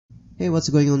Hey,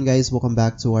 what's going on guys? Welcome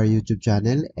back to our YouTube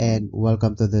channel and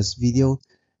welcome to this video.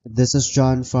 This is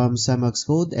John from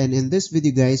xemacscode, and in this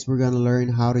video guys, we're gonna learn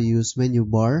how to use menu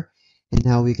bar and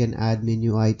how we can add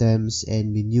menu items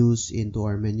and menus into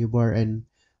our menu bar, and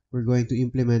we're going to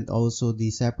implement also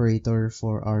the separator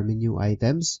for our menu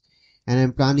items. And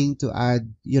I'm planning to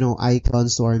add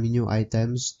icons to our menu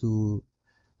items to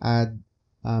add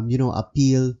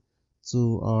appeal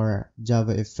to our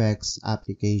JavaFX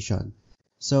application.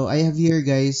 So I have here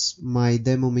guys my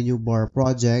demo menu bar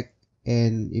project,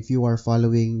 and if you are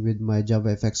following with my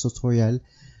JavaFX tutorial,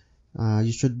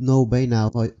 you should know by now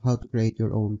how to create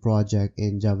your own project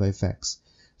in JavaFX.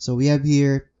 So we have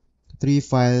here three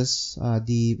files,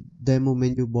 the demo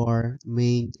menu bar,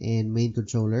 main, and main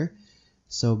controller.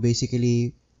 So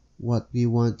basically what we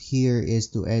want here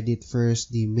is to edit first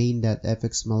the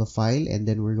main.fxml file, and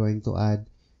then we're going to add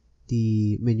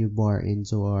the menu bar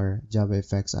into our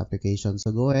JavaFX application.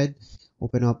 So go ahead,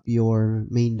 open up your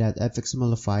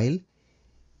main.fxml file,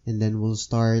 and then we'll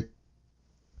start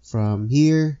from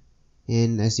here.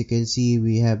 And as you can see,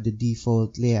 we have the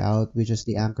default layout, which is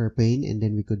the anchor pane, and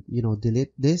then we could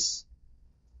delete this,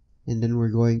 and then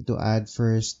we're going to add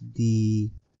first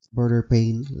the border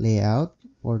pane layout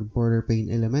or the border pane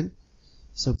element.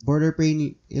 So border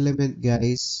pane element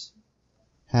guys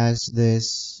has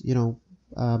this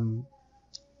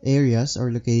areas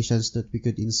or locations that we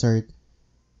could insert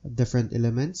different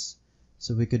elements.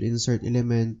 So we could insert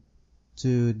element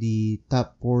to the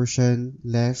top portion,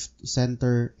 left,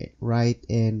 center, right,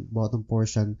 and bottom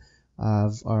portion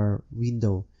of our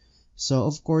window. So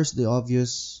of course the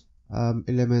obvious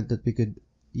element that we could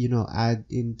add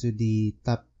into the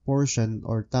top portion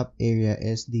or top area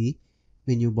is the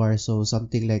menu bar, so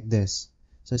something like this.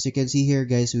 So as you can see here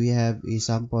guys, we have a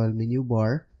sample menu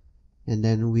bar, and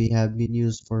then we have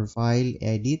menus for file,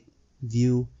 edit,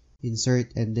 view,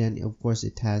 insert, and then of course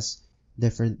it has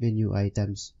different menu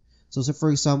items. So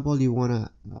for example, you want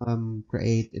to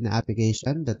create an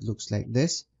application that looks like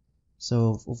this.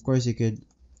 So of course you could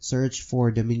search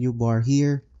for the menu bar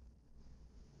here,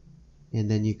 and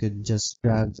then you could just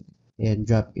drag and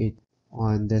drop it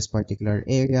on this particular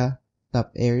area,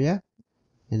 top area,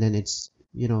 and then it's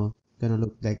gonna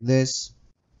look like this.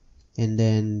 And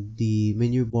then the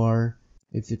menu bar,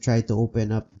 if you try to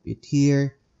open up it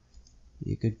here,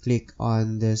 you could click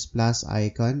on this plus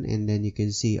icon, and then you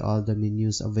can see all the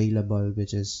menus available,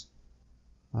 which is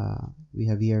we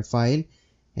have here file,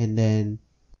 and then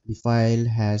the file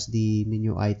has the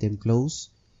menu item close,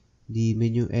 the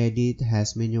menu edit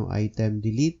has menu item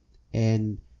delete,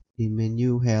 and the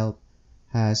menu help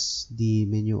has the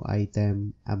menu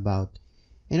item about.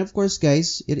 And of course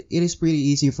guys, it is pretty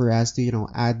easy for us to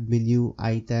add menu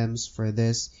items. For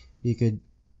this, you could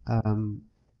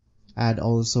add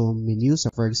also menus. So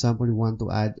for example, you want to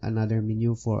add another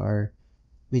menu for our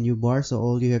menu bar, so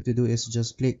all you have to do is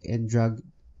just click and drag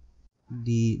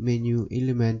the menu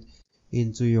element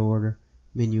into your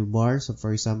menu bar. So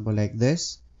for example like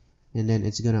this, and then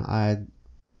it's gonna add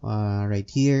right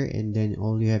here, and then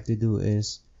all you have to do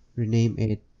is rename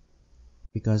it,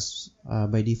 because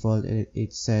by default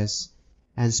it says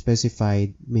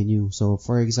unspecified menu. So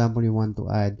for example, you want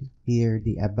to add here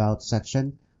the about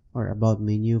section or about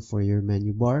menu for your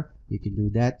menu bar, you can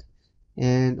do that.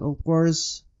 And of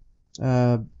course,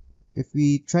 if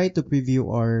we try to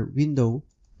preview our window,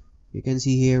 you can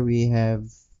see here we have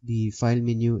the file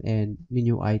menu and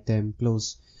menu item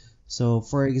close. So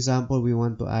for example, we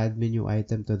want to add menu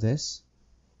item to this,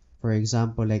 for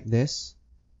example like this.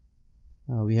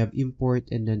 We have import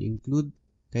and then include.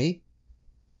 Okay,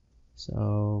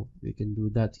 so we can do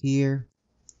that here.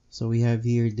 So we have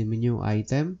here the menu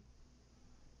item.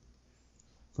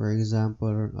 For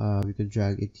example, we could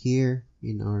drag it here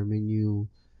in our menu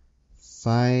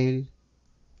file.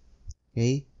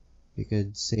 Okay, we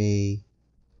could say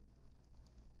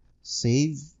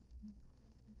save.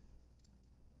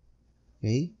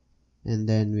 Okay, and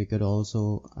then we could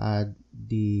also add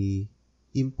the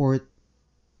import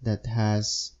that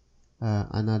has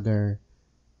another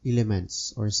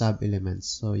elements or sub elements.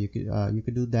 So you could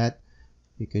do that.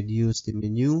 You could use the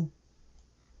menu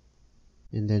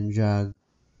and then drag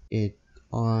it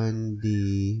on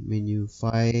the menu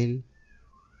file,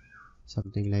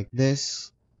 something like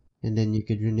this, and then you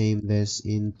could rename this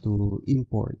into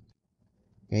import.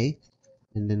 Okay,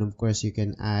 and then of course you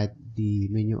can add the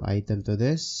menu item to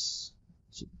this.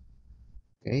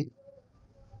 Okay,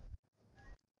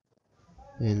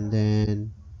 and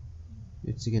then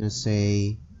it's gonna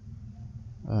say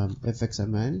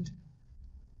fxml.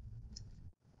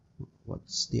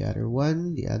 What's the other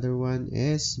one? The other one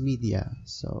is media.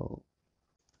 So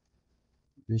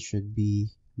this should be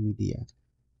media.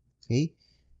 Okay,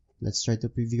 let's try to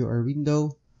preview our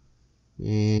window,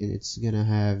 and it's gonna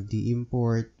have the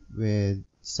import with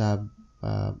sub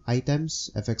items,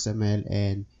 fxml,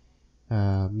 and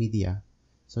media.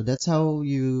 So that's how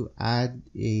you add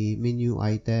a menu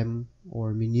item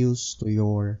or menus to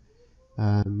your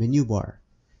menu bar.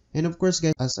 And of course,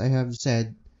 guys, as I have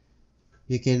said,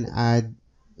 you can add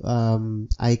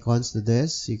icons to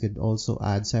this. You could also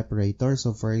add separator.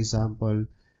 So for example,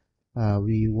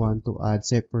 we want to add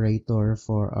separator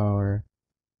for our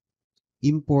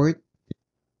import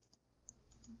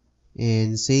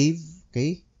and save.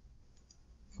 Okay,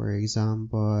 for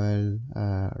example,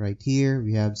 right here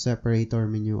we have separator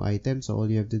menu item. So all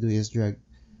you have to do is drag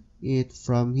it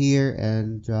from here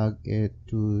and drag it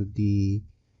to the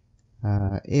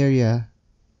area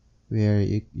where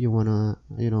you wanna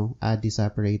add the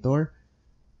separator.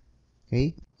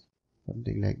 Okay,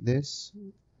 something like this.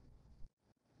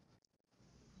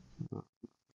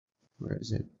 Where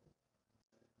is it?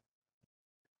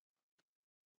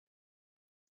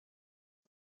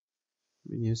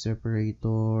 Menu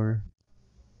separator.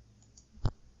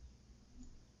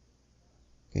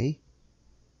 Okay,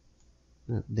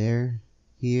 not there.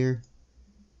 Here.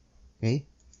 Okay,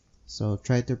 so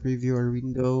try to preview our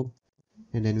window,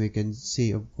 and then we can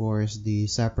see, of course, the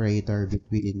separator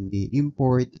between the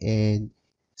import and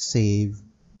save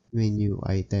menu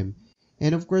item.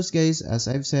 And of course, guys, as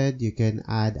I've said, you can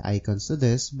add icons to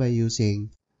this by using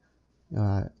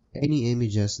any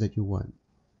images that you want.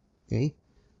 Okay,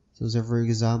 so for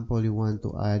example, you want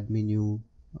to add menu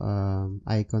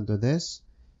icon to this.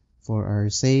 For our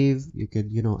save, you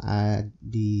could add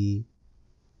the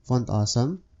font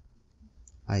awesome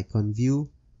icon view.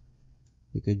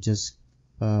 You could just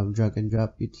drag and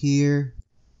drop it here.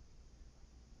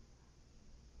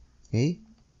 Okay,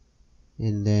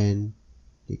 and then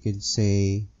you could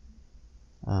say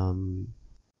for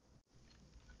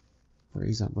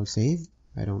example, save.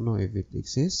 I don't know if it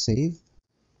exists. Save.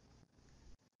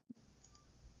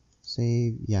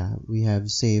 Yeah, we have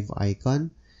save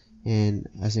icon, and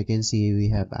as you can see, we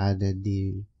have added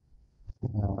the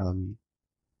um,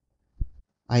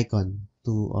 icon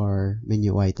to our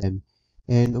menu item.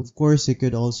 And of course, you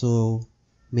could also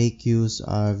make use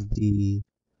of the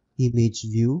image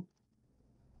view.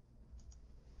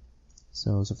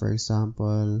 So for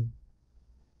example,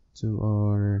 to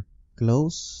our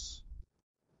close.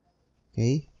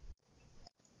 Okay,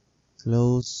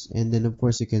 close, and then of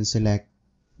course you can select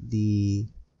the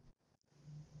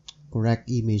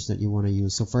correct image that you want to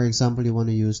use. So for example, you want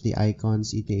to use the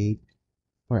icons ET8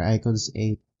 or icons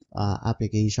 8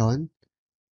 application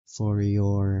for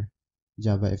your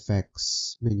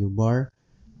JavaFX menu bar.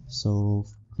 So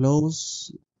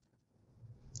close,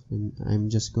 and I'm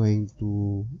just going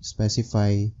to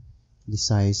specify the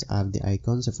size of the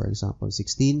icon. So for example,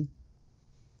 16,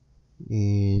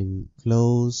 and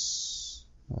close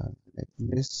like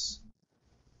this.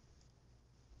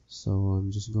 So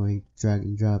I'm just going to drag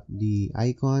and drop the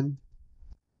icon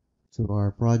to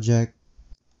our project,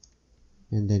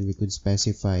 and then we could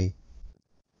specify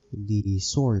the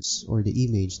source or the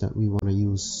image that we want to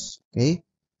use. Okay,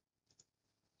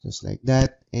 just like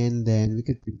that, and then we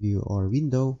could preview our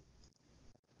window,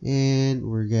 and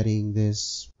we're getting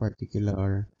this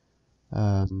particular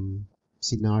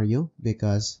scenario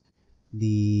because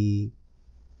the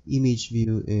image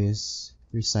view is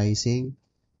resizing.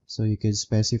 So you can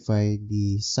specify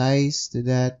the size to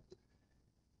that.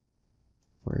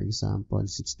 For example,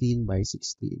 16 by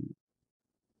 16.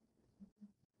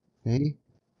 Okay,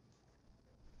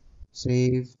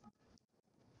 save,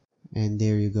 and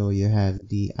there you go. You have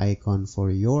the icon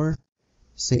for your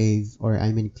save, or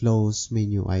I mean close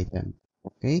menu item.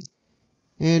 Okay,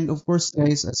 and of course,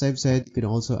 guys, as I've said, you can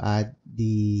also add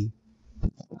the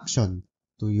action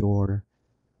to your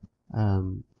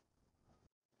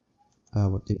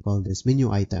what do you call this,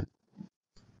 menu item.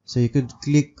 So you could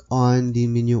click on the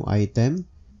menu item,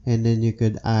 and then you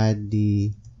could add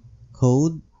the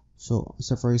code. So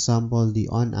for example, the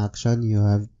on action, you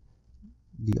have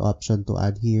the option to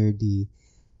add here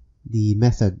the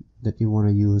method that you want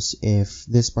to use if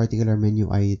this particular menu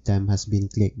item has been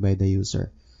clicked by the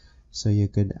user. So you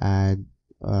could add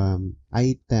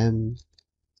item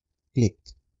click.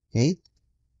 Okay,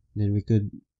 then we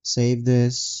could save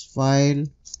this file,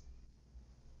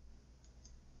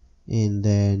 and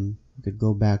then we could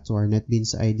go back to our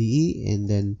Netbeans IDE and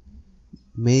then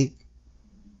make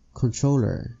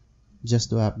controller just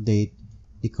to update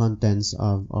the contents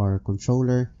of our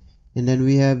controller. And then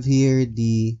we have here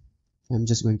I'm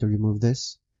just going to remove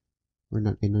this. We're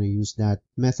not going to use that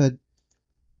method.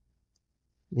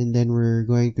 And then we're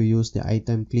going to use the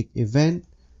item click event.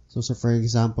 So for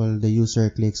example, the user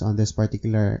clicks on this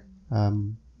particular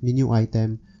menu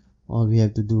item, all we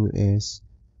have to do is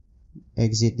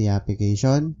exit the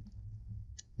application,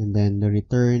 and then the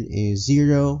return is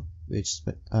 0, which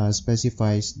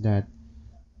specifies that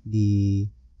the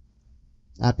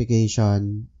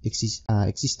application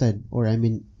existed, or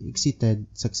exited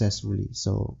successfully.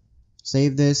 So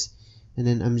save this, and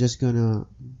then I'm just gonna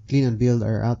clean and build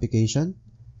our application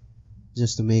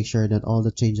just to make sure that all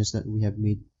the changes that we have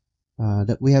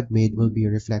made will be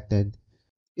reflected.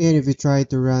 And if we try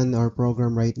to run our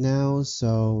program right now,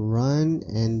 so run,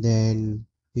 and then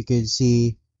you can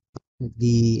see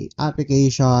the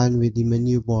application with the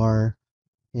menu bar,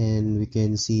 and we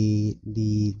can see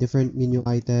the different menu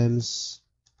items,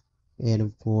 and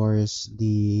of course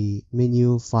the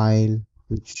menu file,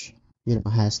 which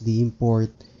has the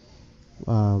import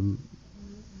um,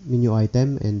 menu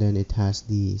item, and then it has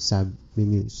the sub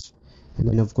menus, and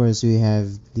then of course we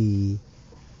have the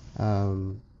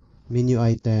um, menu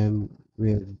item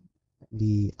with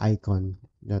the icon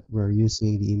that we're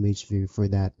using the image view for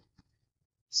that.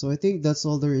 So I think that's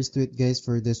all there is to it, guys,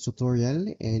 for this tutorial.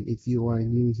 And if you are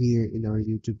new here in our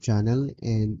YouTube channel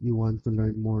and you want to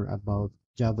learn more about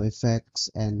JavaFX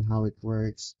and how it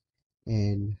works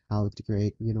and how to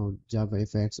create,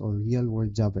 JavaFX or real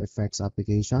world JavaFX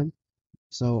application,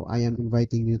 so I am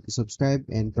inviting you to subscribe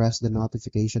and press the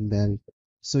notification bell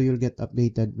so you'll get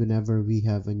updated whenever we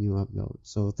have a new upload.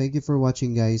 So thank you for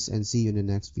watching, guys, and see you in the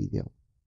next video.